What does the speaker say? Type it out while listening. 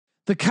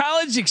The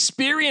College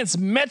Experience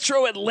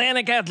Metro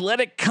Atlantic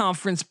Athletic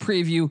Conference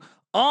preview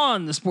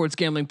on the Sports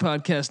Gambling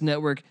Podcast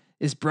Network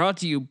is brought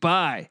to you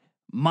by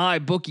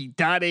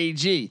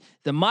MyBookie.ag.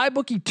 The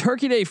MyBookie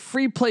Turkey Day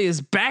free play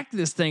is back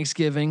this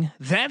Thanksgiving.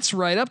 That's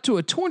right, up to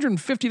a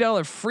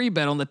 $250 free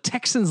bet on the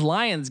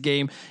Texans-Lions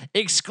game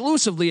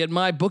exclusively at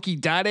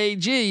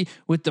MyBookie.ag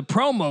with the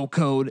promo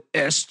code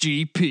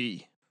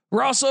SGP.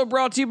 We're also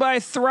brought to you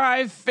by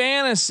Thrive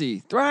Fantasy.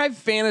 Thrive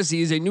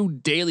Fantasy is a new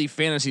daily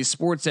fantasy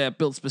sports app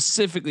built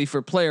specifically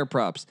for player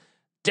props.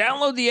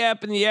 Download the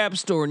app in the App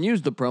Store and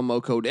use the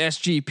promo code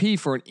SGP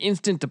for an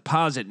instant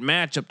deposit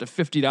match up to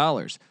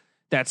 $50.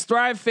 That's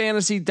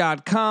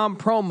thrivefantasy.com,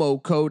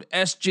 promo code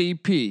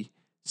SGP.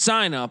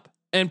 Sign up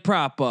and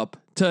prop up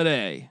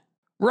today.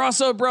 We're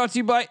also brought to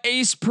you by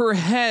Ace Per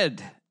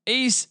Head.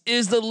 Ace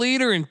is the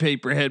leader in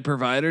pay-per-head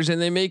providers, and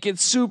they make it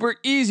super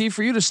easy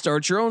for you to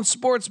start your own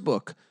sports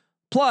book.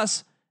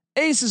 Plus,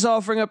 Ace is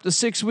offering up to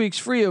 6 weeks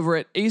free over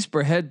at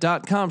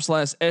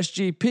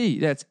aceperhead.com/SGP.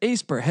 That's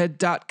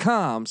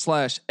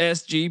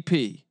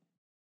aceperhead.com/SGP.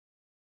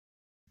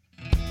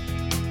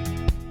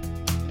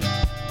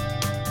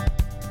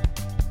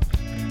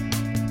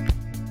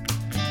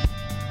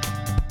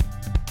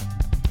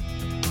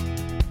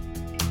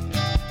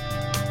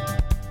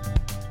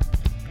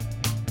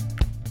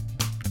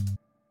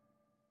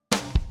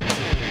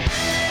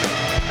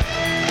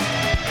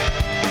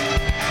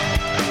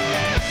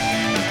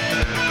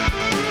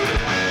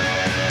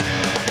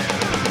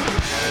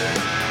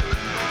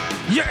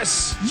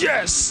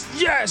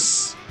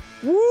 Yes.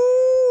 Woo!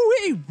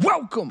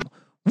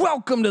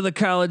 Welcome to the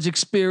College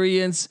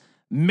Experience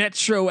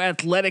Metro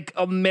Athletic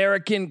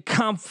American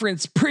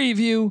Conference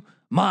preview.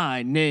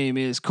 My name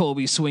is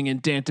Colby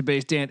Swinging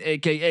Dantabase Dan,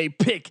 aka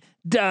Pick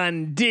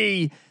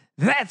Dundee.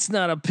 That's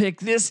not a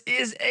pick. This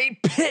is a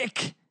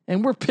pick,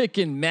 and we're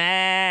picking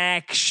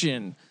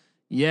MAAC.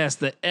 Yes,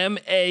 the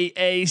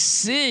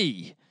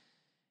MAAC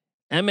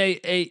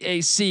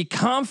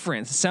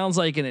conference. Sounds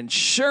like an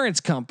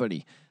insurance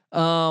company.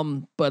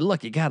 But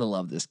look, you gotta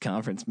love this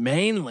conference.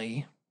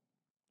 Mainly,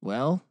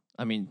 well,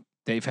 I mean,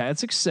 they've had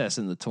success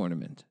in the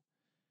tournament.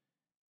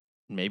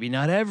 Maybe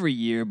not every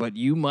year, but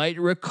you might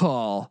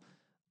recall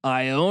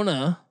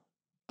Iona.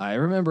 I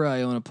remember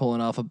Iona pulling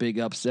off a big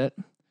upset.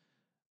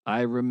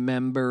 I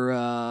remember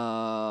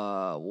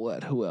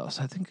who else?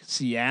 I think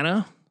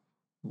Siena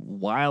a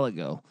while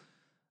ago.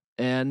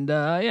 And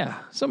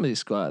some of these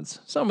squads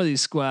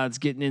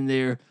getting in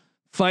there,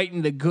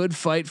 fighting the good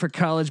fight for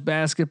college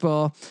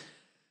basketball.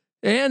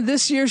 And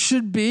this year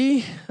should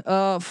be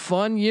a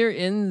fun year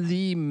in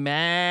the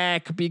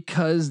MAAC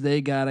because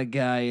they got a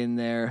guy in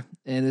there,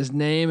 and his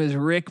name is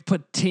Rick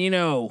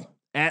Pitino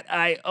at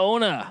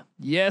Iona.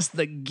 Yes,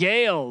 the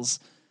Gales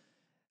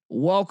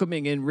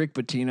welcoming in Rick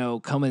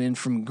Pitino, coming in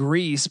from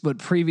Greece, but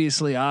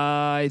previously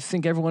I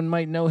think everyone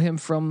might know him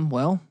from,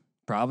 well,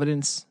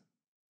 Providence,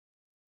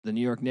 the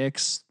New York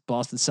Knicks,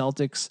 Boston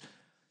Celtics,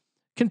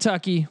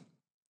 Kentucky,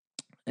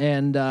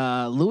 and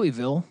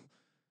Louisville.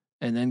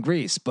 And then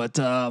Greece, but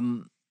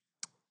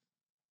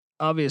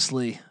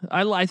obviously,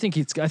 I think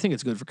it's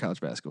good for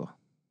college basketball.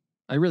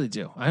 I really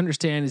do. I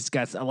understand it's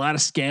got a lot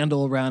of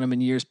scandal around him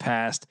in years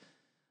past,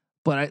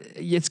 but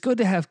it's good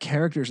to have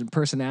characters and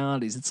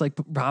personalities. It's like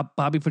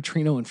Bobby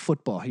Petrino in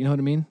football. You know what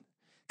I mean?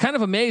 Kind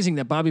of amazing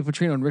that Bobby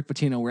Petrino and Rick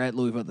Pitino were at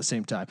Louisville at the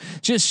same time.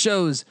 Just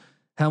shows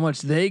how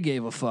much they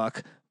gave a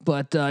fuck.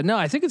 But no,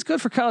 I think it's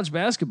good for college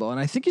basketball, and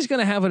I think he's going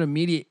to have an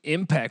immediate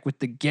impact with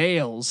the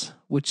Gales,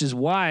 which is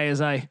why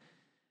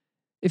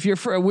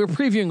we're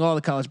previewing all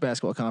the college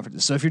basketball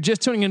conferences. So if you're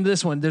just tuning into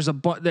this one, there's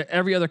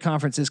every other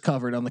conference is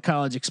covered on the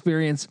College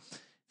Experience.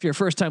 If you're a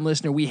first time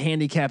listener, we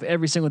handicap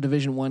every single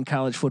Division I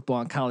college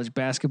football and college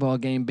basketball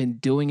game. Been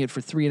doing it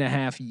for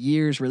 3.5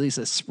 years. Release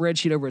a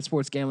spreadsheet over at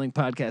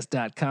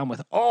sportsgamblingpodcast.com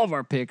with all of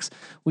our picks.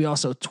 We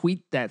also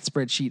tweet that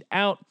spreadsheet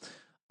out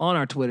on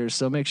our Twitters.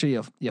 So make sure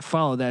you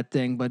follow that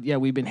thing. But yeah,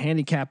 we've been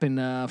handicapping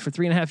for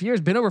 3.5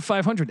 years, been over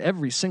 500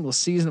 every single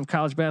season of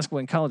college basketball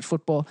and college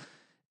football.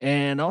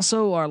 And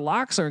also our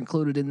locks are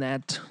included in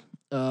that,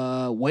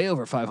 way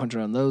over 500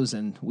 on those.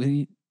 And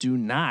we do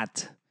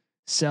not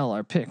sell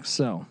our picks.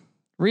 So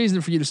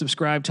reason for you to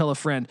subscribe, tell a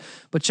friend,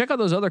 but check out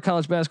those other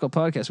college basketball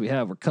podcasts we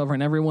have. We're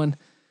covering everyone.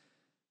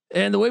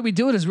 And the way we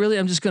do it is really,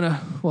 I'm just going to,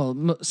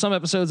 some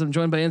episodes I'm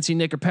joined by NC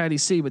Nick or Patty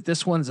C, but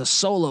this one's a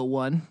solo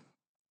one.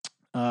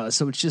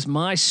 So it's just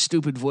my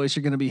stupid voice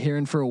you're going to be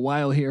hearing for a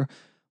while here.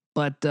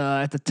 But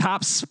at the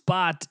top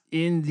spot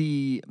in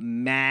the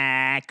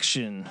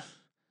MAAC.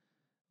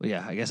 Well,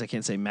 yeah, I guess I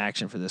can't say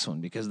MAAC for this one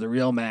because the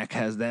real MAAC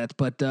has that.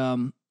 But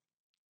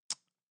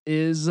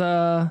is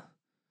I'm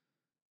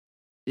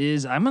going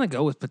to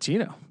go with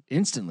Pitino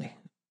instantly.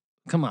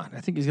 Come on,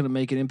 I think he's going to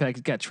make an impact.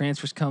 He's got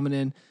transfers coming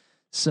in,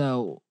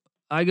 so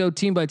I go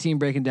team by team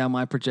breaking down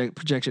my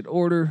projection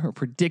order or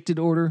predicted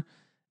order.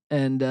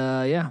 And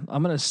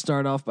I'm going to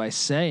start off by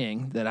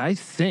saying that I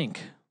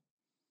think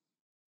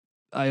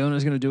Iona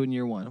is going to do it in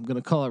year one. I'm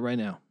going to call it right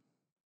now.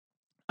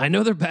 I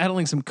know they're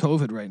battling some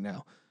COVID right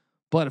now,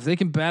 but if they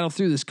can battle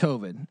through this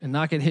COVID and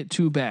not get hit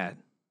too bad,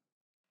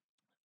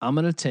 I'm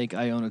going to take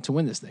Iona to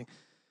win this thing.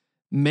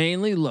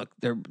 Mainly, look,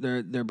 they're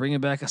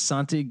bringing back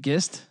Asante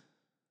Gist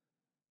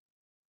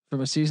from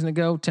a season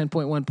ago,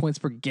 10.1 points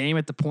per game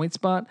at the point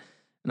spot,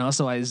 and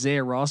also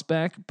Isaiah Ross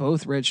back,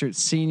 both redshirt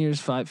seniors,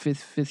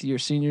 fifth year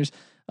seniors,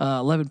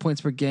 11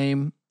 points per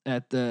game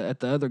at the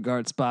other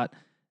guard spot.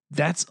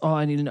 That's all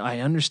I need to know.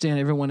 I understand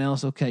everyone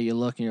else. Okay, you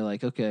look and you're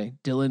like, okay,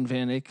 Dylan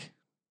Van Eyck,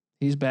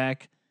 he's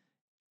back,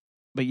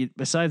 but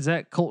besides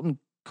that, Colton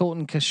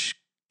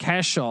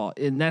Cashaw,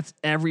 and that's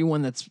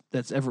everyone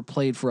that's ever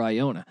played for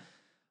Iona.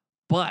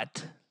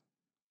 But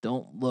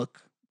don't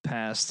look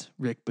past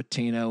Rick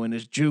Pitino and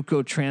his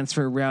JUCO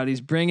transfer route.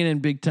 He's bringing in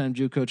big time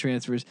JUCO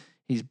transfers.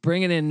 He's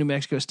bringing in New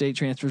Mexico State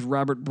transfers,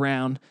 Robert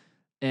Brown,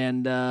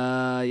 and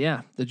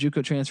the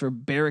JUCO transfer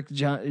Barrick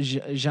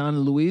Jean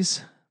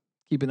Louis.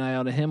 Keep an eye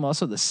out on him.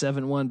 Also, the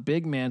 7'1"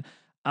 big man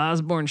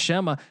Osborne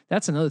Shema.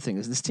 That's another thing,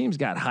 is this team's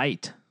got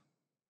height.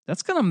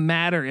 That's going to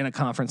matter in a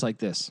conference like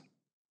this.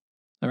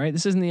 All right,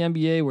 this isn't the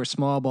NBA where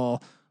small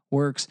ball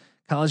works.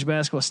 College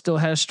basketball still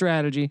has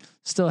strategy,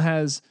 still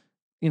has,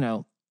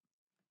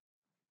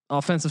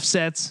 offensive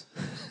sets.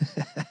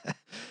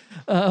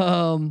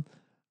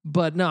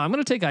 But no, I'm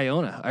going to take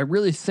Iona. I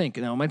really think.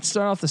 Now, it might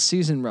start off the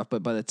season rough,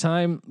 but by the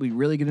time we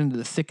really get into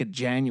the thick of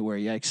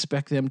January, I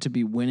expect them to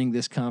be winning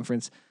this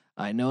conference.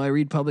 I know I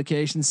read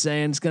publications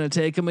saying it's going to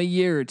take them a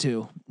year or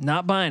two.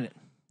 Not buying it.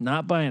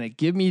 Not buying it.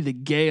 Give me the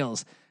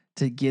Gales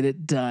to get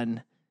it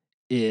done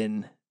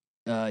in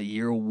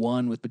year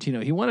one with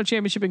Pitino. He won a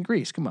championship in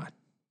Greece. Come on.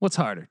 What's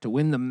harder, to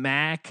win the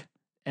MAAC,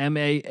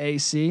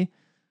 MAAC,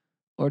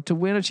 or to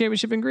win a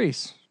championship in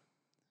Greece?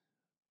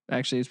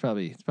 Actually, it's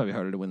probably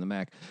harder to win the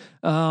MAAC.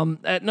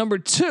 At number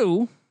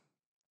 2,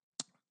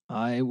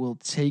 I will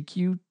take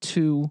you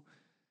to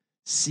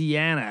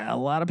Siena. A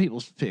lot of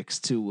people's picks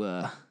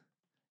to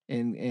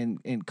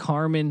and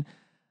Carmen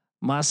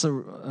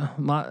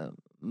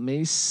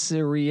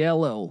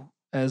Masariello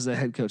as the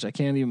head coach. I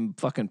can't even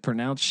fucking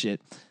pronounce shit.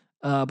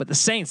 But the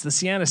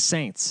Siena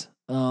Saints.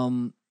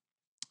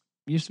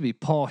 Used to be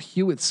Paul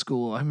Hewitt's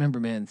school. I remember,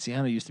 man,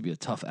 Siena used to be a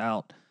tough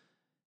out.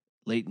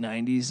 Late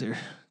 90s, or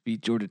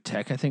beat Georgia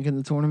Tech, I think, in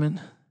the tournament.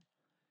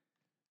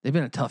 They've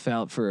been a tough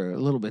out for a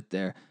little bit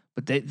there.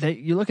 But they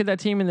you look at that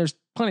team and there's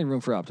plenty of room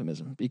for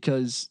optimism,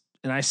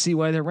 and I see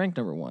why they're ranked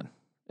number 1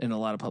 in a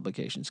lot of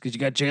publications, because you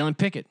got Jalen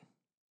Pickett,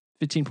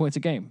 15 points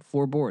a game,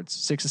 4 boards,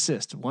 6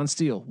 assists, 1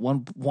 steal,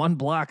 one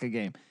block a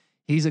game.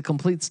 He's a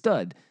complete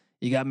stud.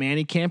 You got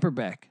Manny Camper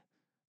back.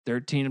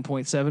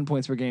 13.7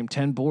 points per game,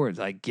 10 boards.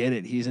 I get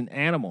it. He's an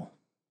animal.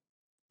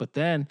 But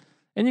then,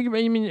 and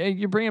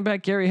you're bringing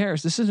back Gary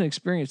Harris. This is an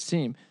experienced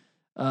team.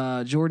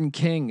 Jordan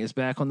King is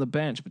back on the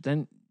bench, but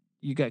then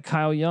you got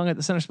Kyle Young at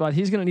the center spot.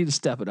 He's going to need to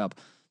step it up.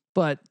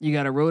 But you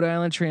got a Rhode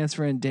Island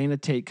transfer and Dana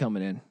Tate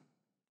coming in.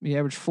 You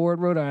average 4 at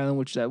Rhode Island,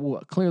 which that will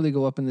clearly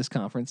go up in this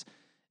conference.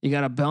 You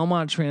got a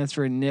Belmont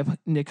transfer and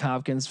Nick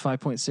Hopkins,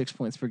 5.6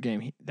 points per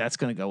game. That's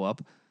going to go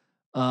up.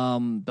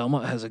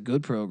 Belmont has a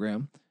good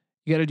program.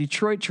 You got a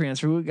Detroit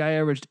transfer. A guy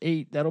averaged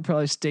 8. That'll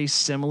probably stay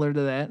similar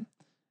to that.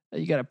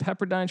 You got a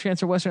Pepperdine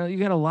transfer, Western. You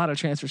got a lot of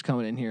transfers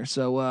coming in here.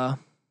 So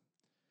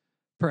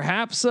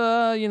perhaps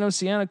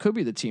Siena could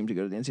be the team to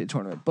go to the NCAA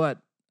tournament. But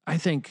I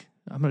think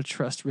I'm going to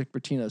trust Rick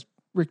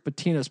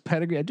Pitino's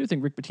pedigree. I do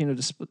think Rick Pitino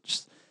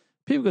just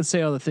people could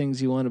say all the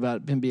things you want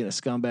about him being a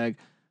scumbag,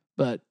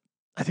 but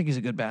I think he's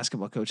a good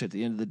basketball coach at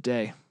the end of the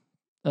day.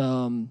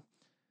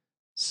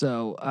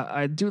 So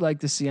I do like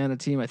the Siena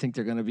team. I think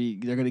they're going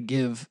to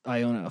give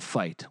Iona a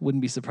fight.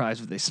 Wouldn't be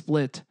surprised if they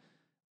split,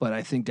 but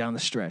I think down the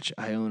stretch,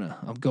 Iona.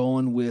 I'm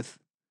going with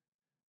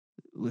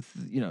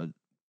the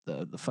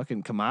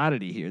fucking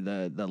commodity here,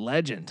 the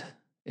legend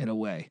in a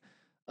way.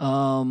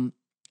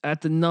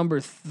 At the number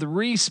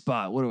 3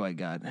 spot, what do I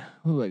got?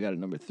 Who do I got at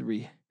number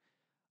 3?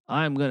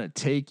 I'm gonna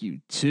take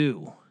you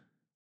to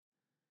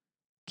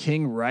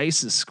King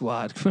Rice's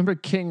squad. Remember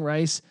King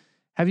Rice?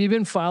 Have you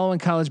been following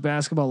college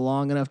basketball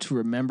long enough to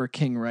remember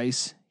King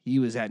Rice? He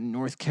was at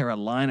North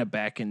Carolina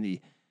back in the,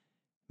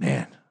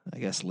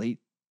 late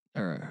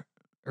or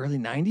early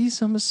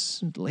 90s,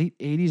 almost late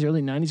 80s,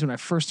 early 90s, when I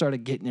first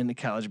started getting into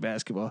college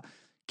basketball.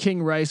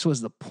 King Rice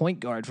was the point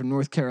guard for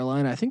North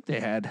Carolina. I think they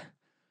had,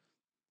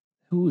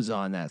 who was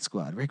on that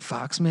squad? Rick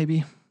Fox,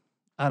 maybe?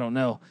 I don't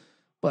know.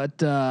 But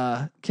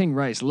King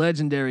Rice,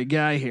 legendary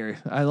guy here.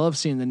 I love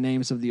seeing the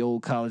names of the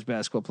old college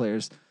basketball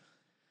players.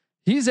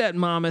 He's at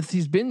Monmouth.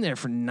 He's been there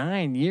for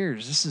 9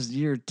 years. This is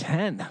year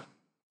 10.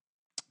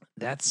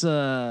 That's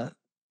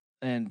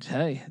and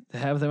hey, to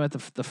have them at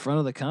the front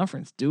of the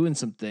conference doing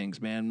some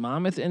things, man.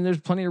 Monmouth, and there's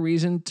plenty of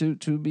reason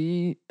to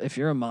be, if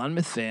you're a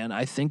Monmouth fan,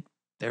 I think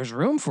there's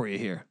room for you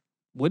here.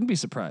 Wouldn't be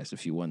surprised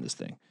if you won this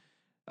thing.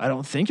 I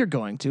don't think you're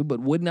going to, but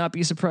would not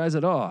be surprised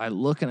at all. I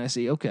look and I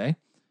see, okay,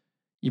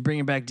 you're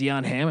bringing back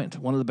Deion Hammond,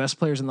 one of the best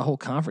players in the whole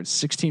conference,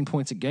 16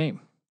 points a game.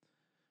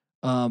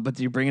 But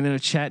you're bringing in a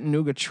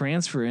Chattanooga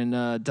transfer in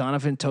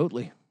Donovan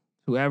Totley,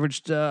 who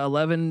averaged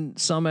 11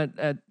 some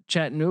at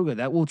Chattanooga.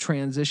 That will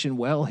transition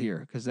well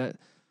here because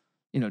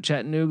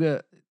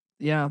Chattanooga,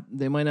 yeah,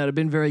 they might not have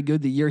been very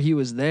good the year he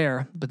was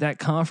there, but that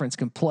conference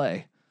can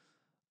play.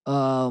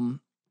 George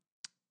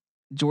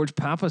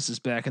Pappas is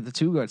back at the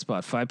 2 guard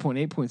spot,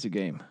 5.8 points a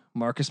game.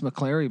 Marcus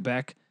McClary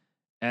back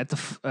at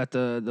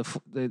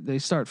they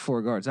start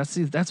 4 guards.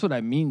 That's what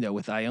I mean though.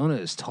 With Iona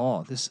is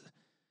tall. This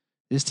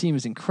team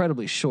is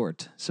incredibly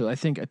short. So I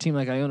think a team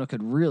like Iona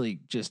could really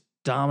just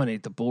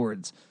dominate the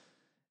boards.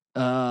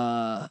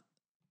 And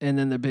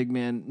then the big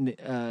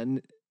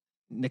man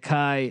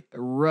Nikai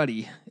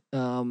Ruddy. They're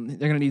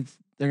gonna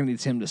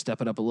need him to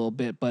step it up a little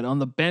bit. But on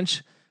the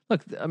bench,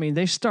 look, I mean,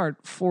 they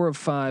start 4 of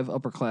 5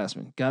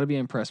 upperclassmen. Got to be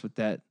impressed with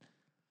that.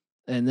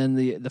 And then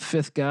the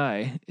 5th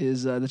guy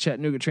is the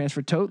Chattanooga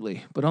transfer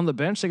Totally. But on the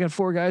bench, they got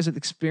 4 guys with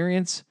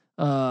experience,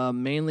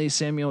 mainly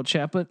Samuel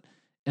Chaplet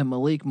and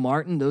Malik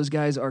Martin. Those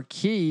guys are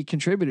key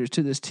contributors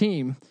to this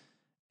team.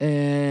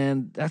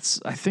 And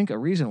that's, I think, a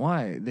reason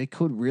why they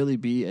could really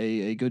be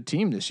a good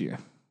team this year.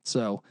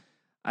 So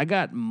I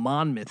got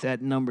Monmouth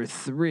at number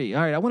 3.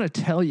 All right, I want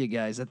to tell you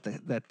guys that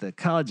the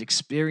college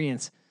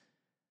experience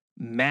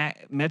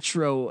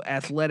Metro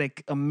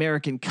Athletic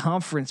American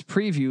Conference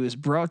preview is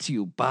brought to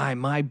you by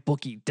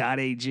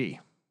mybookie.ag.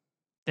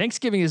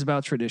 Thanksgiving is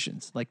about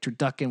traditions, like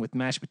turducken with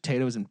mashed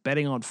potatoes and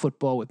betting on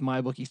football with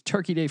MyBookie's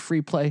Turkey Day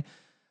free play.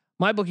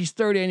 MyBookie's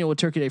 3rd annual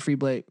Turkey Day free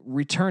play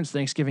returns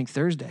Thanksgiving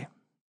Thursday.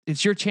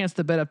 It's your chance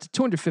to bet up to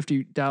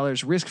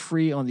 $250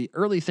 risk-free on the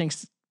early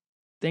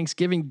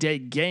Thanksgiving Day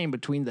game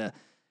between the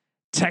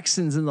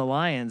Texans and the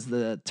Lions.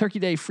 The Turkey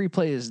Day free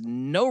play is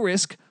no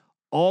risk,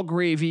 all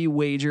gravy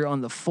wager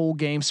on the full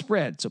game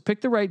spread. So pick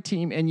the right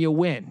team and you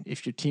win.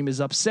 If your team is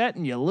upset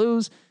and you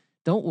lose,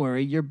 don't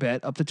worry. Your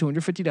bet up to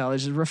 $250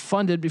 is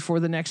refunded before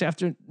the next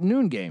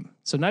afternoon game.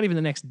 So not even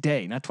the next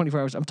day, not 24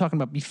 hours. I'm talking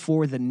about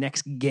before the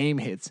next game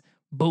hits.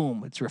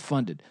 Boom, it's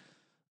refunded.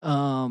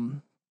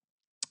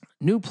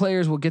 New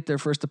players will get their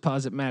first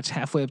deposit match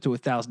halfway up to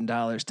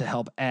 $1,000 to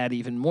help add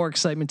even more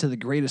excitement to the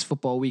greatest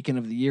football weekend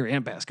of the year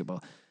and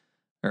basketball.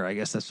 Or I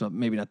guess that's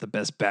maybe not the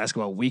best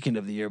basketball weekend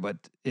of the year, but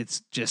it's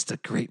just a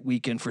great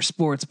weekend for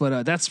sports.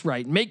 But that's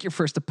right. Make your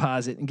first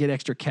deposit and get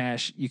extra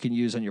cash you can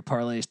use on your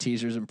parlays,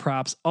 teasers, and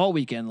props all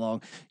weekend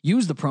long.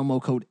 Use the promo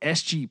code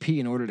SGP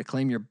in order to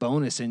claim your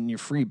bonus and your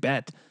free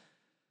bet.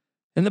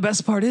 And the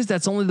best part is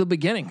that's only the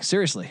beginning.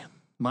 Seriously.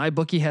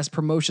 MyBookie has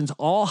promotions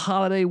all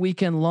holiday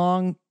weekend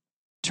long.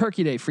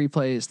 Turkey Day free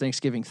play is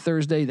Thanksgiving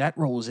Thursday. That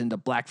rolls into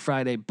Black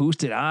Friday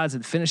boosted odds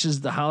and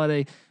finishes the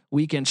holiday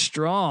weekend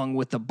strong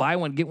with the buy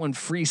one, get one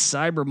free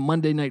Cyber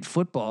Monday Night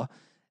Football.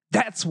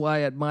 That's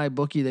why at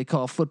MyBookie they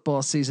call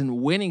football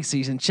season winning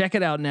season. Check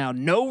it out now.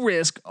 No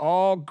risk,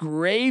 all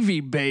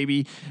gravy,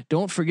 baby.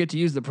 Don't forget to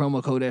use the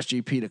promo code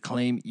SGP to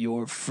claim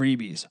your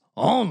freebies.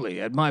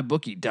 Only at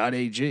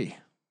mybookie.ag.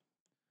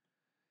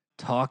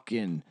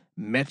 Talking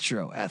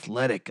Metro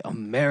Athletic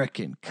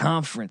American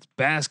Conference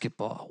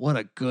basketball. What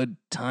a good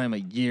time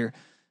of year.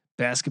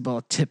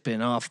 Basketball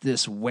tipping off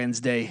this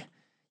Wednesday.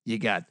 You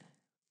got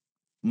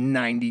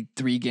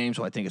 93 games.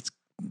 Well, I think it's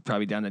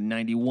probably down to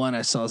 91.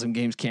 I saw some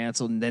games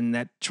canceled, and then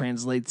that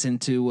translates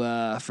into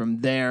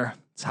from there,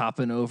 it's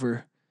hopping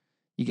over.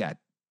 You got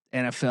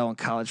NFL and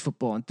college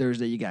football on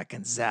Thursday. You got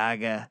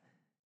Gonzaga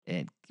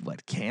and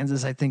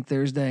Kansas, I think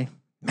Thursday.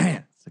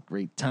 Man, it's a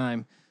great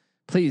time.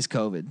 Please,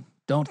 COVID,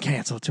 don't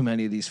cancel too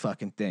many of these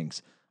fucking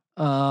things.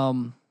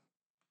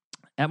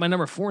 At my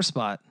number 4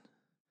 spot,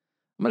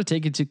 I'm going to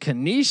take you to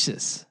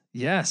Canisius.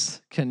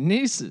 Yes,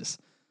 Canisius.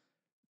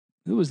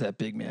 Who was that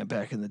big man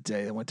back in the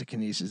day that went to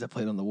Canisius that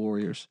played on the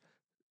Warriors?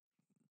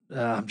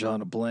 I'm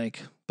drawing a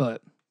blank.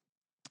 But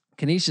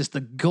Canisius,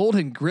 the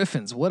Golden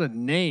Griffins, what a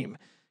name.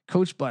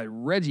 Coached by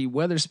Reggie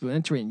Weatherspoon,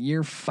 entering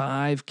year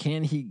 5.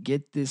 Can he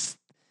get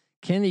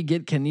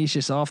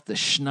Canisius off the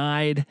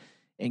schneid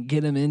and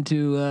get him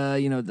into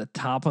the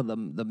top of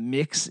the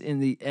mix in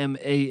the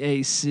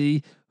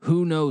MAAC?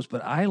 Who knows?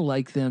 But I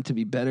like them to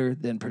be better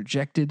than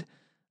projected.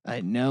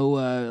 I know,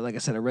 like I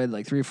said, I read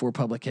like 3 or 4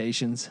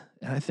 publications,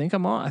 and I think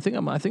I'm on. I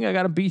think I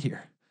got a beat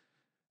here.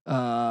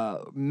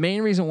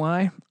 Main reason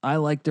why I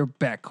like their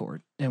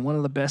backcourt, and one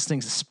of the best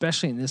things,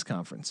 especially in this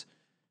conference,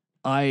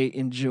 I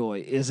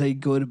enjoy is a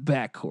good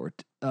backcourt.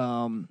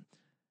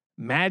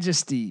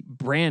 Majesty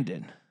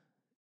Brandon,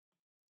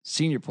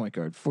 senior point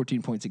guard,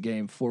 14 points a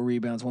game, 4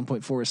 rebounds,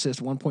 1.4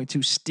 assists,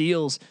 1.2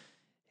 steals.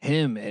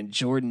 Him and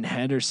Jordan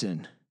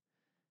Henderson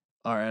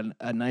are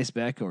a nice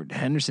backcourt.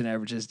 Henderson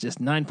averages just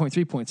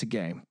 9.3 points a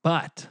game,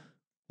 but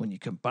when you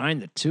combine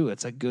the two,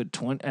 it's a good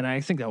 20, and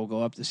I think that will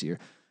go up this year.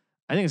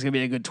 I think it's going to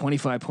be a good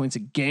 25 points a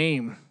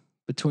game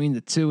between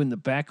the two in the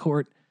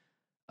backcourt,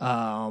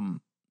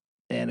 and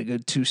a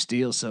good 2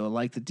 steals. So I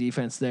like the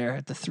defense there.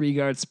 At the 3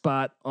 guard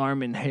spot,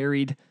 Armin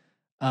Harried,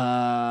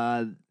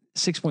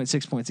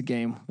 6.6 points a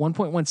game,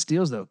 1.1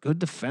 steals though. Good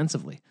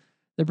defensively.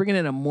 They're bringing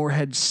in a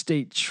Morehead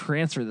State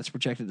transfer that's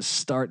projected to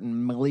start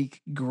in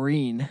Malik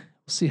Green. We'll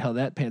see how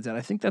that pans out.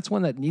 I think that's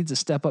one that needs to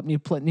step up,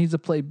 needs to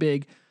play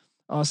big.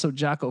 Also,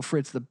 Jocko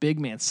Fritz, the big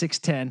man,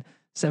 6'10",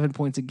 7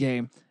 points a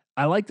game.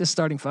 I like the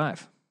starting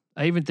 5.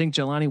 I even think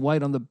Jelani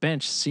White on the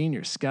bench,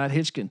 senior. Scott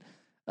Hitchkin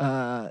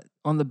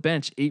on the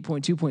bench,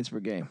 8.2 points per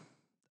game.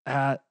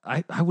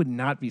 I would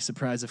not be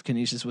surprised if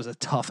Canisius was a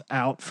tough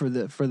out for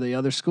the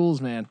other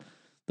schools, man.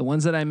 The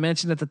ones that I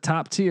mentioned at the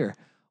top tier.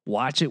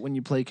 Watch it when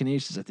you play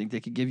Canisius. I think they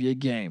could give you a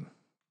game.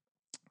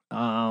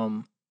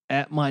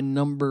 At my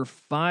number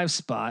 5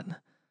 spot,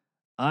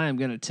 I am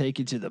going to take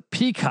you to the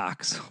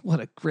Peacocks. What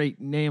a great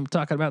name. I'm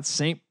talking about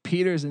St.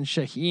 Peter's and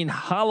Shaheen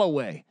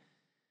Holloway.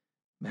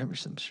 I remember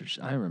some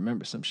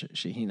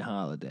Shaheen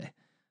Holiday.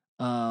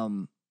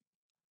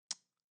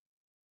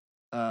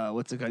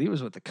 What's it called? He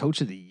was with the coach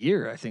of the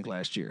year, I think,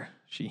 last year.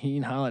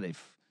 Shaheen Holiday,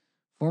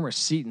 former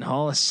Seton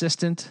Hall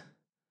assistant.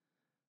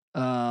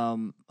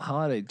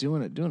 Holiday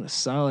doing a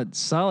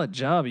solid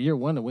job. Year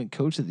 1 to win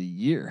coach of the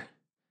year.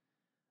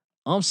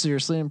 I'm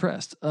seriously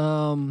impressed.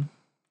 But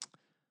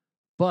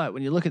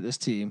when you look at this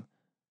team,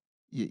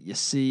 you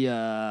see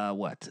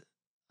what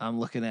I'm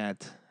looking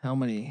at. How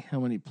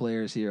many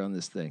players here on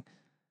this thing?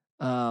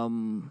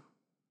 Well,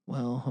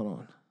 hold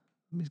on.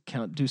 Let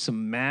me do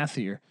some math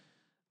here.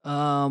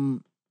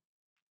 Well,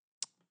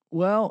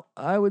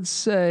 I would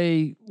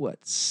say what,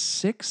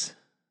 6?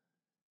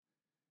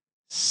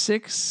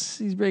 6.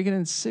 He's breaking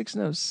in 6.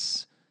 No.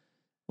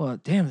 Well,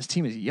 damn, this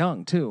team is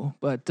young too.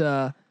 But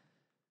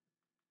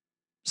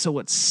so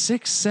what?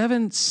 6,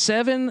 7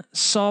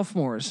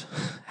 sophomores.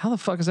 How the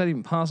fuck is that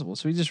even possible?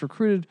 So he just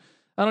recruited.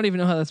 I don't even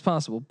know how that's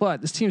possible.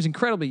 But this team is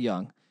incredibly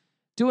young,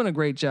 doing a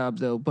great job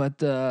though.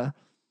 But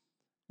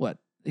what?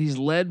 He's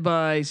led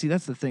by. See,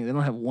 that's the thing. They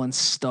don't have one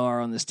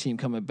star on this team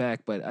coming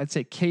back. But I'd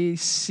say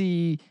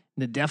KC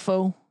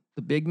Nadefo,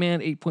 the big man,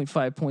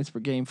 8.5 points per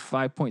game,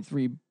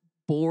 5.3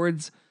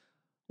 boards,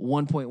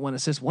 1.1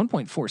 assists,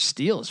 1.4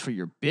 steals for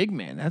your big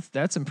man.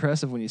 That's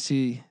impressive when you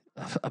see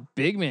a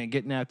big man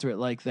getting after it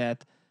like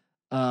that.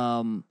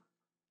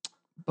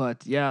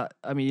 But yeah,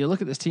 I mean, you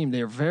look at this team;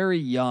 they're very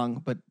young,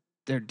 but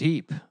they're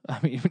deep. I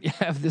mean, when you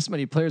have this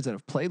many players that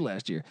have played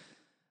last year,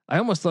 I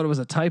almost thought it was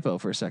a typo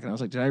for a second. I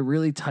was like, did I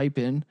really type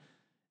in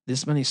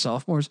this many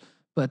sophomores?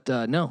 But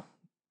no,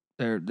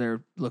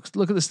 they're look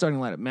at the starting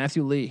lineup.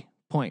 Matthew Lee,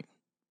 point,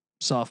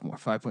 sophomore,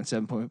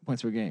 5.7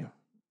 points per game.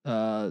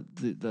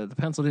 The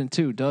penciled in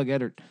 2, Doug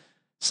Eddard,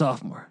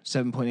 sophomore,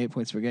 7.8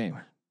 points per game.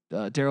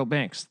 Daryl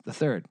Banks, the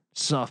third,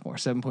 sophomore,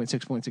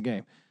 7.6 points a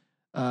game.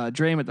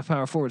 Drame at the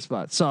power forward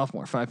spot,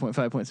 sophomore,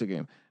 5.5 points a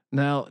game.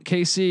 Now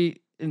KC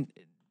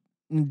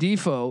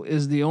Ndefo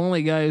is the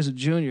only guy who's a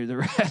junior. The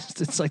rest,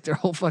 it's like their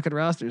whole fucking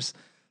rosters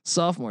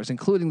sophomores,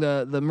 including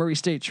the Murray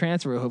State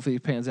transfer. Hopefully he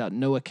pans out.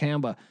 Noah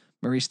Kamba,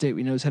 Murray State,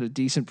 we know has had a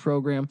decent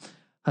program.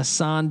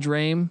 Hassan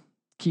Drame,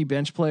 key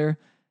bench player.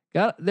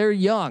 They're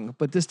young,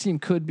 but this team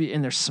could be,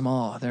 and they're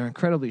small. They're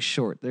incredibly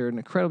short. They're an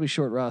incredibly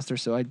short roster.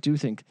 So I do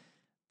think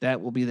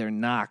that will be their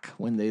knock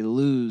when they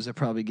lose. They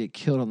probably get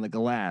killed on the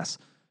glass.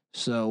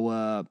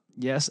 So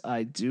yes,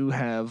 I do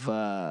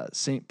have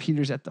St.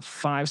 Peter's at the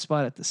 5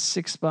 spot. At the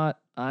 6 spot,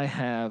 I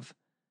have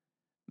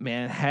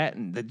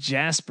Manhattan, the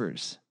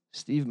Jaspers,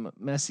 Steve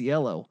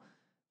Masiello,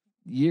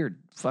 year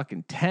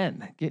fucking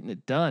 10, getting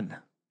it done.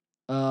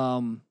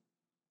 Man,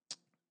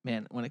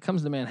 when it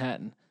comes to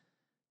Manhattan,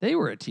 they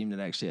were a team that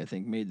actually I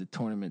think made the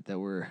tournament that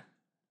were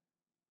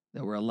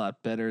a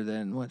lot better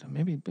than what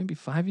maybe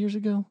 5 years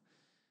ago.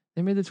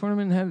 They made the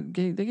tournament and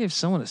they gave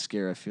someone a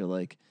scare, I feel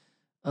like.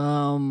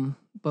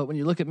 But when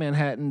you look at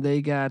Manhattan,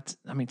 they got,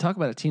 I mean, talk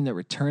about a team that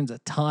returns a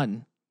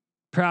ton.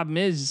 Problem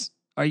is,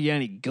 are you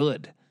any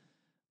good?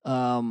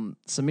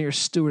 Samir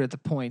Stewart at the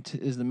point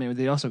is the man.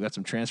 They also got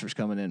some transfers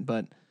coming in,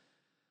 but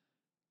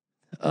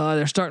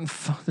they're starting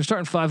 5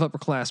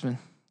 upperclassmen.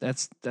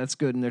 That's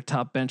good, and their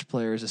top bench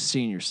player is a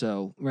senior.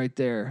 So right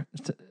there,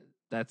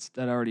 that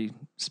already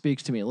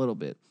speaks to me a little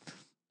bit.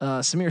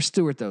 Samir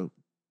Stewart though,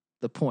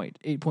 the point,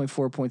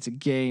 8.4 points a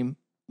game,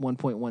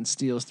 1.1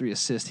 steals, 3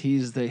 assists.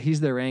 He's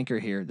their anchor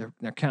here.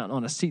 They're counting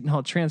on a Seton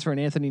Hall transfer and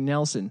Anthony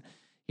Nelson.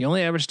 He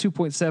only averaged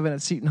 2.7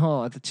 at Seton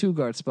Hall at the 2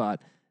 guard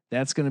spot.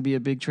 That's going to be a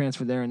big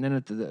transfer there. And then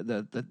at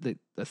the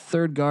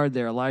 3rd guard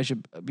there, Elijah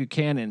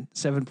Buchanan,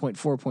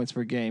 7.4 points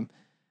per game.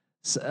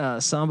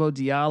 Sambo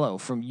Diallo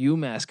from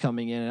UMass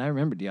coming in, and I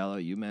remember Diallo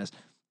at UMass.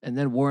 And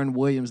then Warren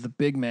Williams, the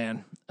big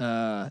man,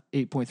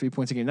 8.3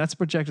 points a game. That's a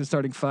projected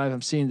starting 5.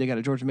 I'm seeing they got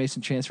a George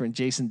Mason transfer and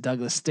Jason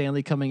Douglas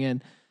Stanley coming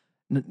in.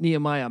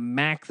 Nehemiah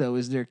MAAC, though,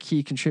 is their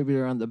key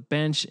contributor on the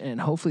bench, and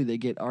hopefully they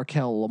get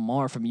Arkel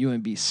Lamar from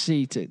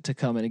UMBC to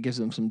come in. It gives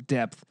them some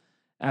depth.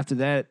 After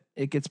that,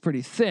 it gets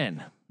pretty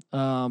thin.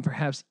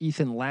 Perhaps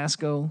Ethan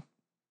Lasco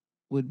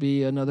would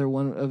be another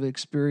one of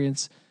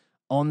experience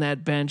on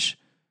that bench.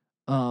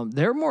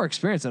 They're more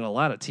experienced than a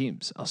lot of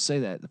teams. I'll say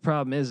that. The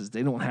problem is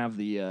they don't have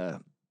the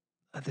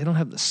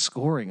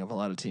scoring of a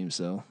lot of teams,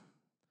 so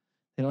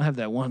they don't have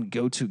that one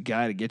go-to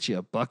guy to get you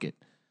a bucket.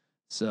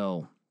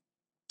 So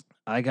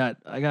I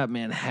got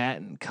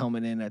Manhattan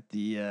coming in at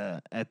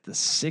the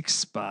 6th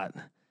spot.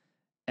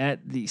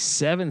 At the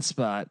 7th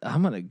spot,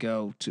 I'm gonna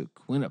go to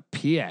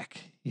Quinnipiac.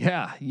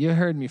 Yeah, you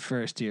heard me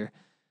first here.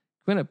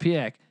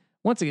 Quinnipiac,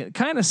 once again,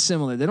 kind of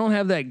similar. They don't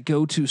have that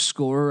go-to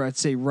scorer. I'd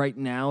say right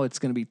now it's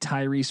going to be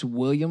Tyrese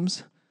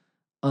Williams,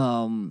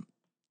 and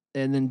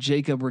then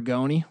Jacob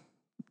Rigoni.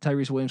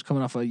 Tyrese Williams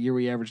coming off a year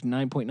where he averaged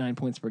 9.9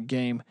 points per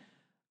game,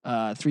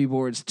 3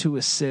 boards, 2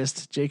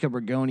 assists. Jacob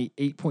Rigoni,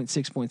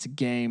 8.6 points a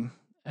game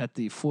at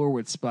the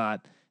forward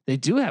spot. They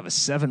do have a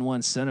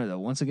 7-1 center, though.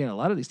 Once again, a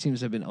lot of these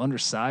teams have been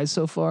undersized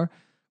so far.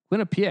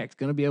 Quinnipiac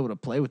going to be able to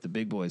play with the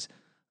big boys.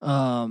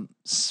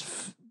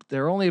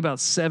 They're only about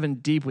 7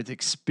 deep with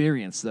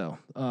experience, though.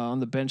 On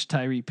the bench,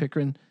 Tyree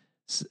Pickering,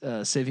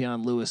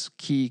 Savion Lewis,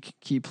 key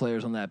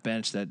players on that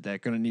bench that are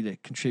going to need to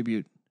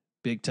contribute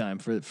big time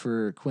for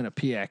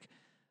Quinnipiac.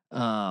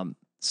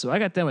 So I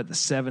got them at the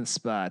 7th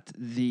spot.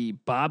 The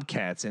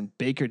Bobcats and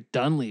Baker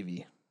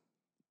Dunleavy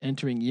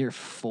entering year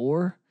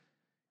 4.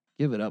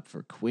 Give it up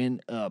for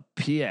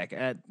Quinnipiac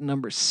at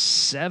number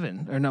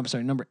 7, or no, I'm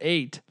sorry, number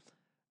 8.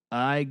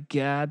 I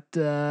got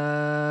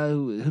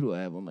who do I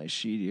have on my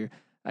sheet here?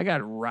 I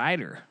got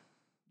Ryder.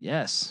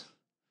 Yes,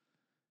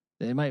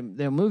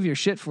 they'll move your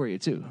shit for you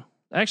too.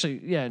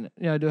 Actually, yeah,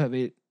 I do have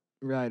 8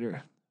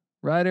 Ryder.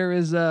 Ryder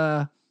is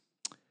the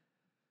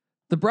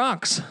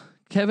Bronx.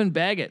 Kevin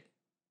Baggett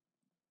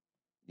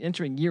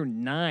entering year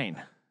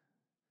 9.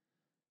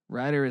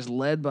 Ryder is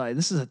led by,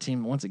 this is a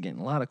team, once again,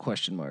 a lot of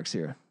question marks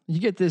here. You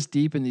get this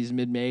deep in these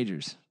mid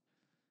majors,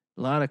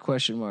 a lot of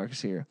question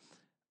marks here.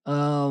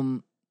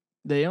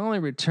 They only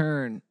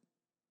return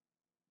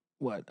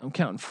I'm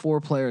counting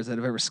 4 players that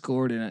have ever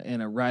scored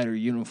in a Ryder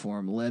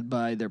uniform, led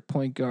by their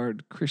point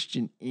guard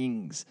Christian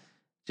Ings,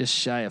 just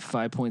shy of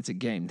 5 points a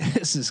game.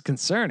 This is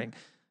concerning,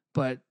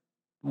 but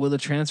will the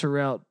transfer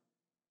route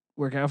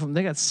work out for them?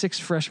 They got 6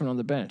 freshmen on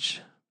the bench.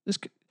 This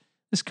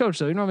coach,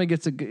 though, he normally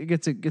gets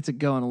it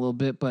going a little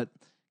bit, but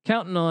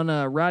counting on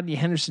Rodney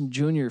Henderson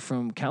Jr.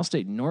 from Cal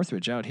State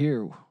Northridge out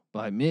here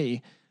by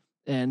me,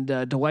 and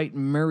Dwight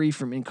Murray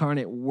from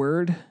Incarnate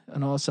Word,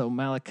 and also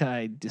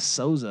Malachi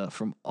DeSouza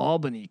from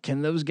Albany.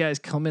 Can those guys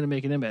come in and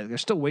make an impact? They're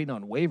still waiting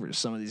on waivers,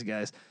 some of these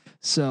guys.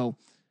 So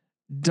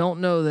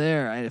don't know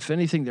there. If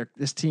anything,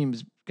 this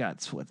team's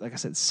got, like I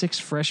said, 6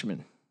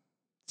 freshmen.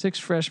 2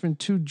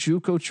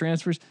 JUCO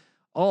transfers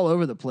all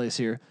over the place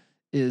here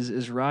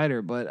is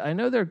Ryder. But I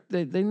know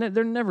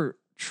they're never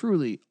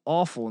truly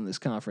awful in this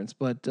conference,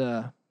 but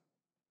or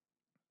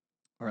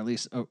at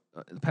least the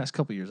past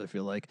couple years, I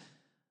feel like.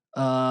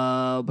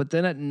 But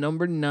then at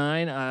number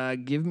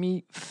 9, give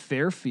me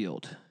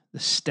Fairfield, the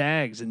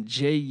Stags, and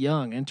Jay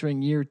Young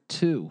entering year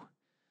 2.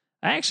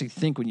 I actually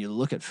think when you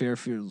look at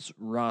Fairfield's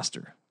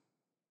roster,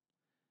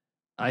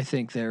 I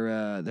think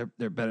they're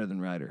better than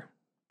Ryder.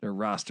 Their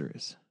roster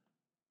is,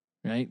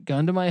 right.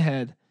 Gun to my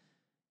head,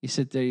 you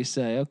sit there, you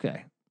say,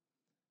 okay,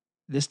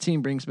 this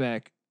team brings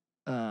back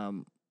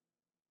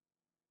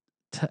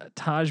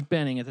Taj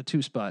Benning at the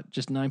 2 spot,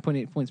 just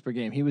 9.8 points per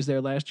game. He was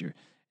there last year.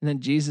 And then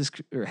Jesus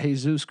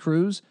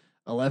Cruz,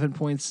 11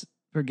 points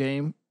per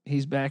game.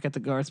 He's back at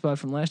the guard spot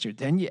from last year.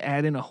 Then you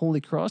add in a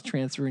Holy Cross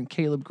transfer and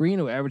Caleb Green,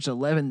 who averaged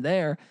 11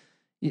 there.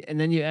 And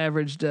then you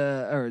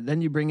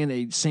then you bring in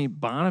a St.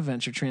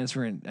 Bonaventure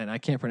transfer, and I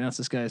can't pronounce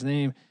this guy's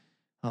name.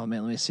 Oh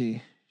man, let me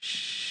see.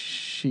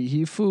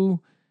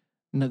 Shihifu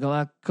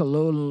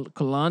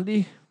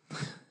Nagalakolandi.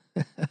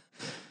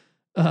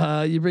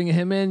 You bring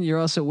him in. You're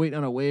also waiting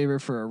on a waiver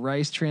for a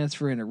Rice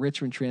transfer and a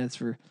Richmond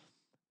transfer.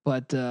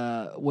 But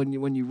when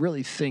you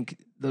really think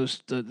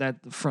that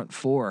the front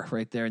 4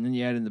 right there, and then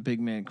you add in the big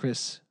man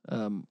Chris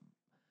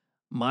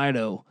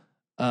Mido.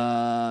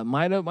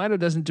 Mido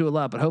doesn't do a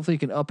lot, but hopefully he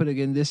can up it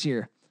again this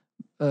year,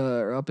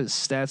 or up his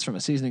stats from a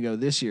season ago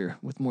this year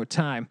with more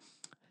time.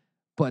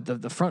 But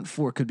the front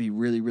 4 could be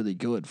really, really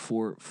good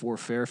for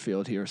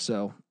Fairfield here.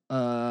 So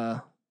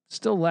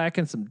still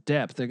lacking some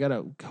depth. They got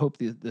to hope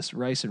this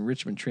Rice and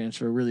Richmond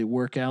transfer really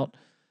work out.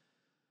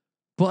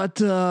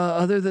 But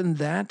other than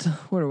that,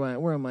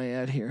 where am I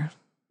at here?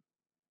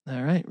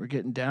 All right, we're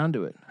getting down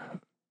to it.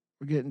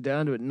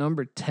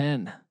 Number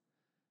 10.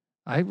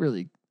 I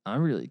really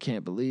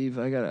can't believe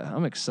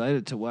I'm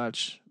excited to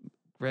watch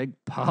Greg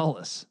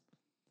Paulus.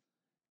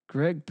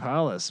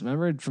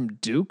 Remember from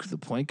Duke, the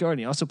point guard,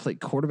 and he also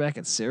played quarterback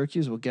at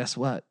Syracuse. Well, guess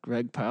what?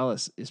 Greg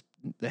Paulus is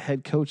the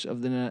head coach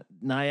of the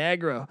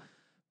Niagara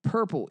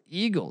Purple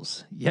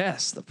Eagles.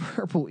 Yes, the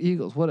Purple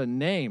Eagles. What a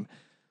name.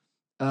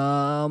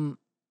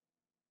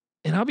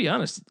 And I'll be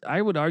honest, I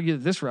would argue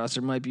that this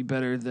roster might be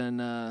better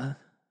than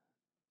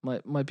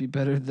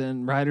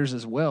Ryder's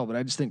as well, but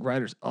I just think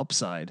Ryder's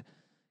upside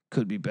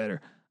could be better.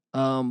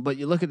 But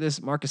you look at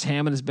this, Marcus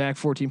Hammond is back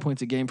 14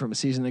 points a game from a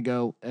season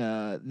ago.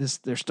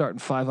 They're starting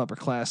 5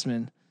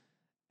 upperclassmen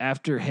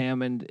after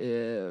Hammond,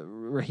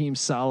 Raheem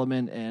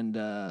Solomon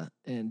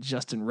and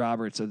Justin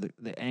Roberts are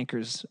the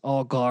anchors,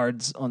 all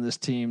guards on this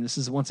team. This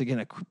is once again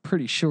a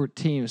pretty short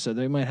team, so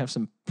they might have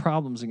some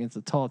problems against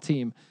a tall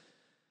team.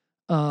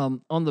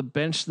 On the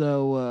bench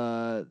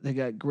though, they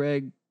got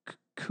Greg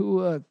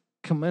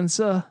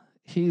Kamensa.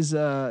 He's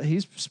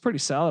pretty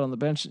solid on the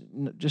bench,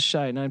 just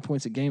shy of 9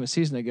 points a game a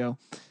season ago.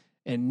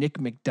 And Nick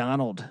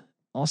McDonald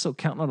also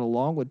counting on a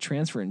Longwood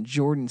transfer and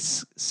Jordan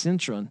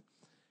Cintron.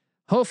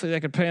 Hopefully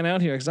that could pan out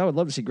here, because I would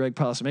love to see Greg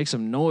Paulus make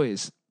some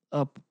noise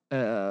up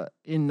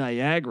in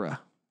Niagara.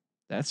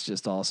 That's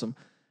just awesome.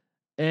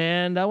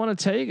 And I want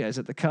to tell you guys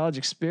that the college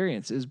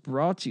experience is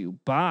brought to you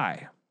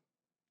by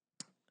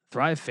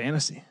Thrive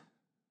Fantasy.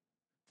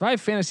 Thrive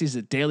Fantasy is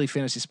a daily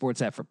fantasy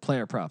sports app for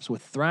player props.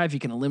 With Thrive, you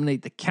can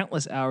eliminate the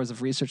countless hours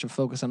of research and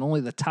focus on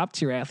only the top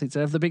tier athletes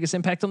that have the biggest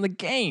impact on the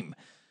game.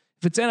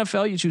 If it's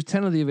NFL, you choose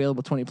 10 of the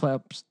available 20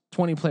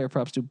 player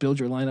props to build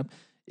your lineup.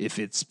 If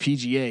it's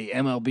PGA,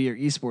 MLB, or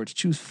esports,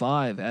 choose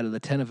 5 out of the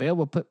 10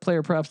 available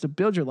player props to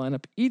build your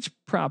lineup. Each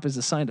prop is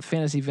assigned a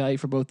fantasy value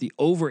for both the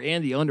over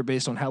and the under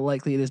based on how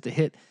likely it is to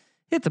hit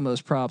the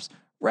most props,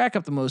 rack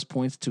up the most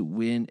points to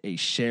win a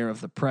share of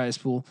the prize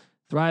pool.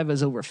 Thrive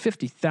has over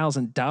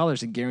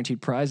 $50,000 in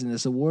guaranteed prize and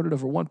is awarded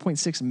over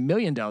 $1.6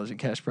 million in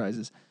cash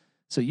prizes.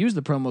 So use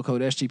the promo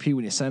code SGP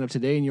when you sign up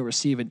today and you'll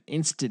receive an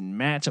instant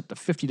match up to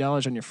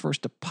 $50 on your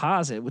first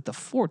deposit with the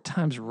 4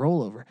 times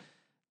rollover.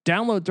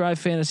 Download Thrive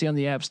Fantasy on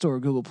the App Store or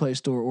Google Play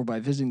Store or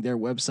by visiting their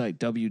website,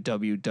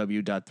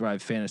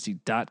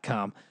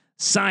 www.thrivefantasy.com.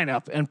 Sign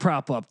up and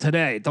prop up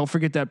today. Don't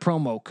forget that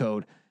promo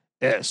code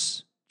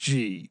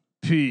SGP.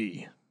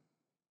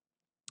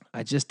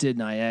 I just did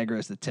Niagara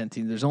as the 10th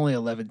team. There's only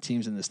 11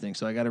 teams in this thing,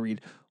 so I got to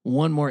read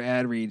one more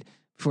ad read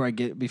before I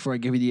give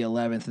you the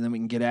 11th, and then we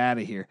can get out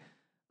of here.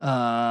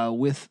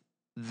 With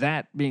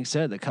that being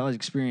said, the College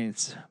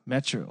Experience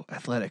Metro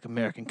Athletic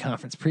American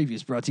Conference preview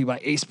is brought to you by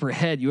Ace Per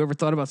Head. You ever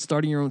thought about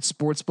starting your own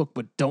sports book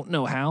but don't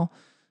know how?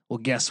 Well,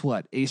 guess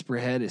what? Ace Per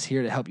Head is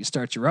here to help you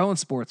start your own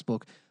sports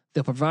book.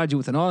 They'll provide you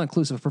with an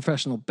all-inclusive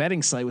professional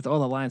betting site with all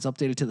the lines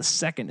updated to the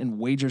second and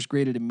wagers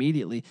graded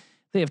immediately.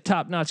 They have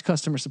top-notch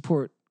customer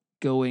support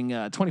going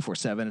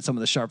 24/7 and some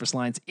of the sharpest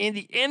lines in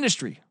the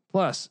industry.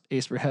 Plus,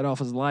 Ace Per Head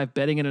offers live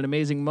betting and an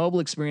amazing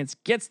mobile experience.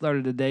 Get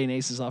started today, and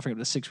Ace is offering up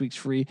to 6 weeks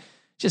free.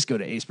 Just go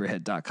to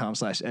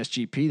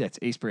aceperhead.com/SGP. That's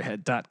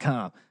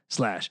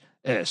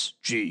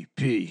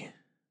aceperhead.com/SGP.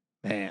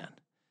 Man,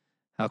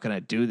 how can I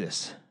do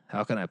this?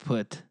 How can I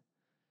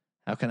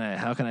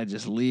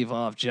just leave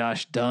off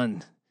Josh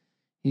Dunn?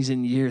 He's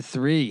in year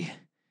 3.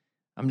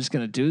 I'm just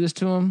going to do this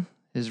to him.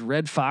 His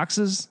Red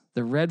Foxes,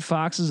 the Red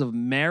Foxes of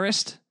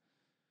Marist.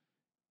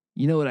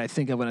 You know what I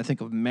think of when I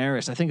think of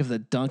Marist? I think of the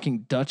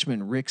dunking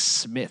Dutchman, Rick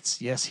Smits.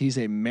 Yes, he's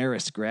a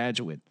Marist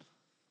graduate.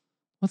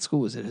 What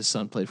school was it his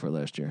son played for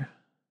last year?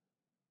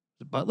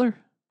 Was it Butler? I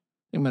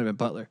think it might have been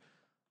Butler.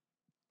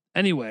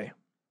 Anyway,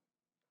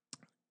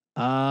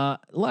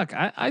 look,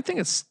 I think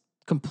it's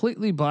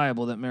completely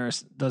viable that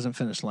Marist doesn't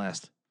finish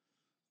last.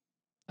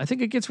 I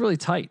think it gets really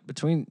tight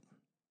between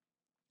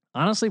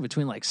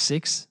like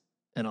 6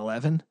 and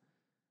 11.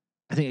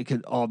 I think it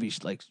could all be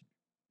like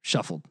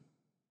shuffled.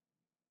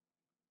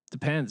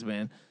 Depends,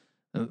 man.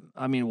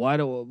 I mean, why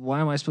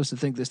am I supposed to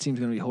think this team's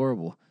going to be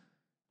horrible?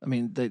 I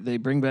mean, they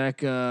bring back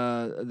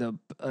they're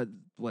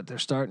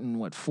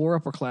starting 4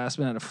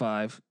 upperclassmen out of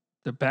 5.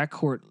 Their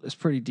backcourt is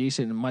pretty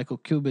decent, and Michael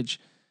Kubich,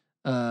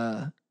 who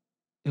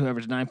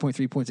averaged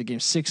 9.3 points a game,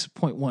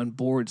 6.1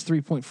 boards,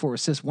 3.4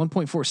 assists,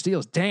 1.4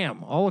 steals.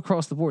 Damn, all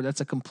across the board.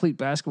 That's a complete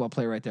basketball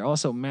player right there.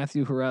 Also,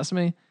 Matthew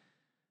Harasme,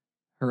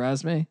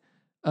 9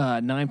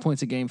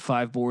 points a game,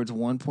 5 boards,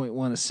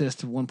 1.1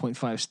 assists,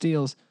 1.5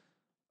 steals.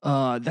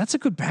 That's a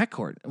good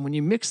backcourt, and when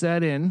you mix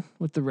that in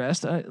with the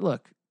rest,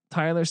 look,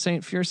 Tyler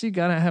St. Furcy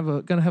gonna have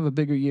a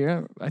bigger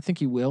year. I think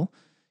he will.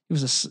 He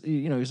was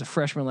a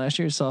freshman last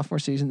year, sophomore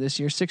season this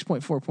year,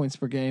 6.4 points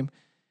per game,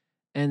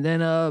 and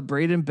then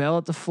Braden Bell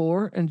at the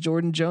 4 and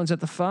Jordan Jones at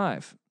the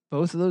 5.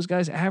 Both of those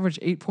guys averaged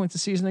 8 points a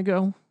season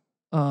ago.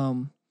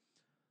 I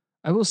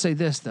will say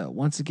this though,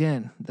 once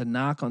again, the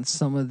knock on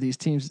some of these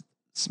teams,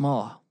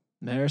 small.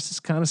 Marist is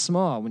kind of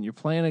small when you're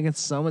playing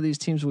against some of these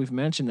teams we've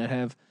mentioned that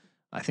have.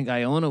 I think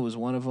Iona was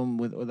one of them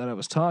that I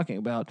was talking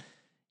about.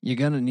 You're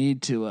going to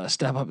need to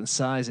step up in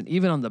size. And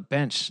even on the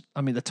bench,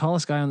 I mean, the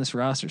tallest guy on this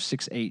roster is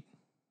 6'8".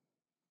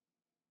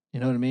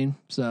 You know what I mean?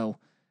 So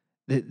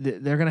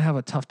they're going to have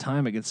a tough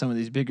time against some of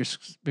these bigger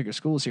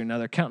schools here. Now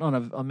they're counting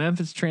on a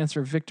Memphis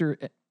transfer, Victor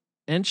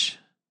Eno.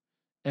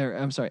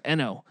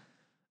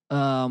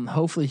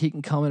 Hopefully he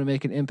can come in and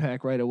make an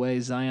impact right away.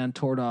 Zion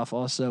Tordoff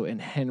also,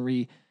 and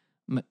Henry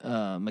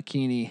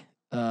McKinney.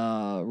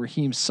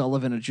 Raheem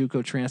Sullivan, a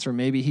JUCO transfer.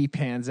 Maybe he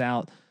pans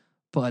out,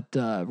 but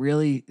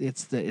really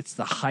it's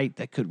the height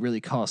that could really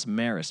cost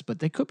Marist, but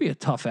they could be a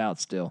tough out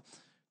still.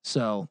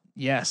 So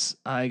yes,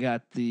 I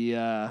got the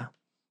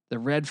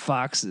Red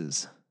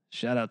Foxes.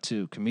 Shout out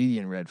to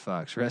comedian Red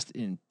Fox. Rest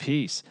in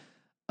peace.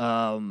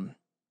 I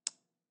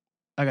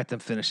got them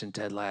finishing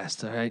dead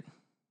last. All right.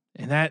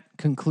 And that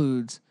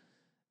concludes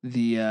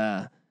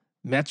the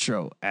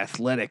Metro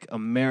Athletic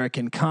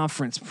American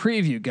Conference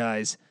preview,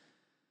 guys.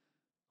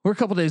 We're a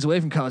couple days away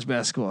from college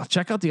basketball.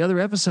 Check out the other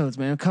episodes,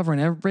 man.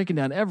 Breaking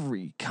down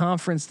every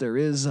conference there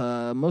is.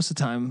 Most of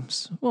the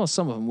times, well,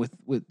 some of them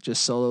with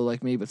just solo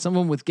like me, but some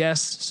of them with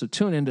guests. So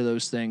tune into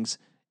those things.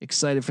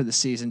 Excited for the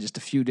season. Just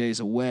a few days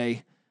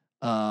away.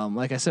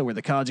 Like I said, we're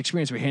the College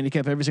Experience. We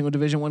handicap every single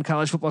Division I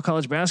college football,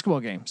 college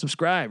basketball game.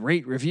 Subscribe,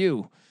 rate,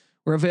 review.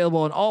 We're available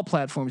on all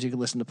platforms you can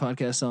listen to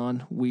podcasts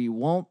on. We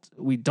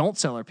don't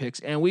sell our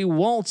picks, and we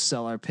won't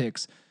sell our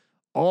picks.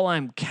 All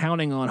I'm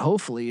counting on,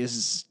 hopefully,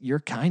 is your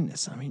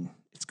kindness. I mean,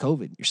 it's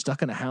COVID. You're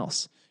stuck in a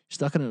house. You're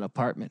stuck in an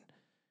apartment.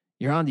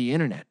 You're on the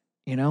internet,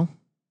 you know?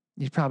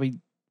 You're probably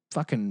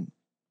fucking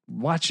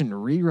watching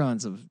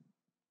reruns of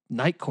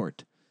Night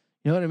Court.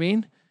 You know what I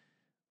mean?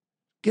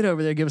 Get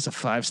over there, give us a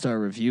 5-star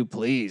review,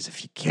 please,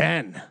 if you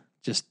can.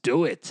 Just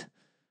do it,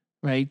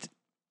 right?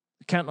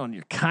 Counting on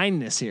your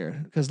kindness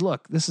here. Because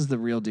look, this is the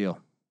real deal.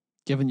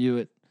 Giving you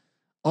it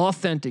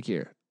authentic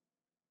here.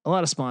 A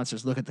lot of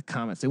sponsors look at the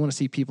comments. They want to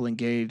see people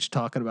engaged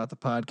talking about the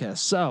podcast.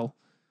 So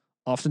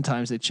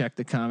oftentimes they check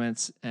the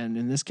comments. And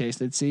in this case,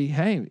 they'd see,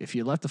 hey, if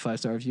you left a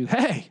 5-star review,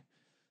 hey,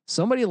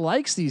 somebody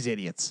likes these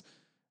idiots.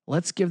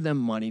 Let's give them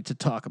money to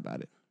talk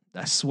about it.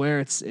 I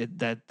swear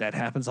that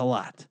happens a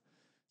lot.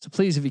 So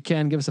please, if you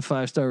can, give us a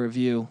 5-star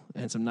review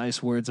and some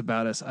nice words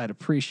about us. I'd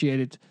appreciate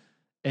it.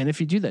 And if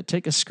you do that,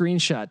 take a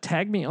screenshot,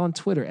 tag me on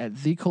Twitter at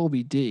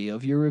TheColbyD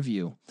of your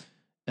review,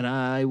 and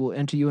I will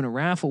enter you in a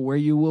raffle where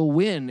you will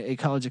win a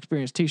college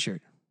experience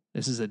t-shirt.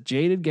 This is a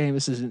jaded game.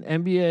 This is an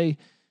NBA.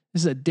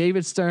 This is a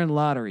David Stern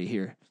lottery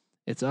here.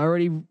 It's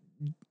already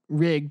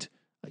rigged.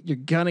 You're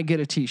going to get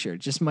a t-shirt.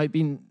 Just might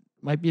be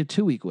a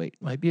 2-week wait,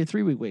 might be a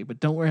 3-week wait, but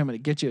don't worry, I'm going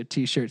to get you a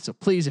t-shirt. So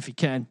please, if you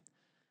can,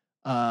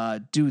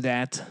 do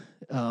that.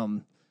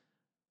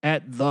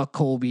 At the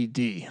Colby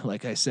D,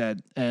 like I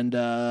said. And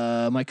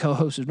my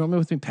co-host is normally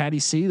with me, Patty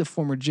C, the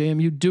former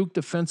JMU Duke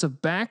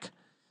defensive back.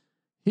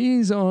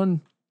 He's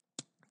on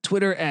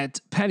Twitter at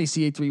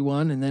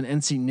PattyC831, and then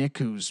NC Nick,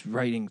 who's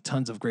writing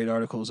tons of great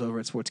articles over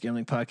at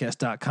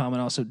sportsgamblingpodcast.com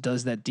and also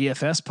does that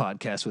DFS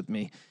podcast with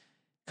me.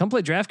 Come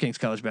play DraftKings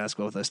college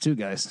basketball with us too,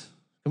 guys.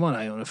 Come on,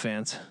 Iona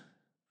fans.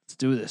 Let's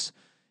do this.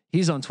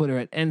 He's on Twitter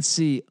at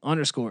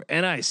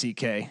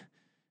NC_NICK.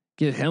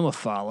 Give him a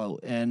follow,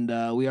 and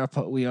we are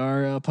part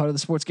of the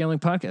Sports Gambling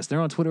Podcast.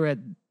 They're on Twitter at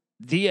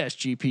the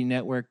SGP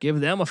Network. Give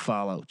them a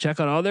follow.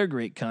 Check out all their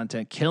great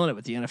content, killing it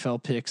with the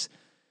NFL picks.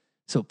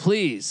 So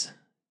please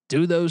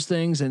do those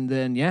things, and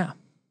then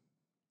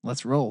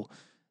let's roll.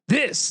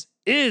 This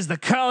is the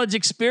College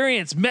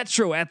Experience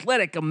Metro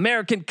Athletic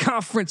American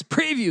Conference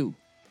preview.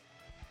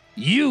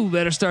 You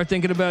better start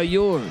thinking about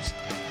yours,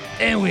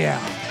 and we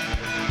out.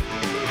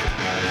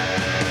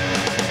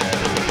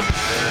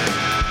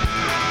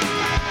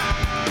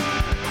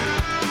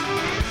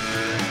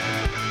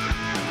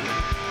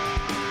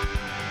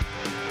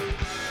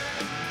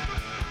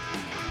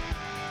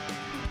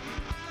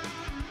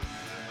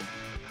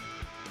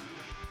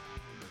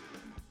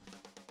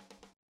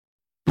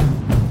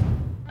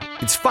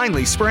 It's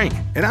finally spring,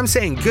 and I'm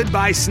saying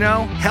goodbye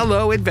snow,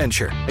 hello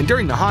adventure. And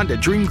during the Honda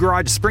Dream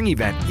Garage Spring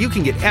Event, you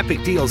can get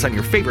epic deals on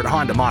your favorite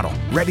Honda model.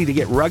 Ready to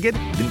get rugged?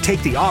 Then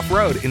take the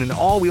off-road in an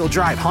all-wheel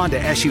drive Honda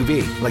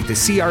SUV, like the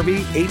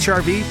CR-V,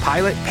 HR-V,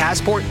 Pilot,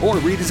 Passport, or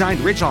redesigned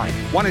Ridgeline.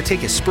 Want to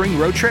take a spring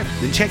road trip?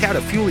 Then check out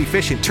a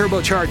fuel-efficient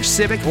turbocharged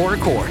Civic or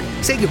Accord.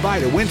 Say goodbye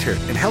to winter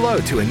and hello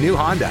to a new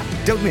Honda.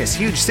 Don't miss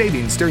huge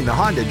savings during the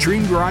Honda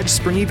Dream Garage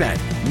Spring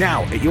Event,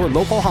 now at your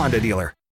local Honda dealer.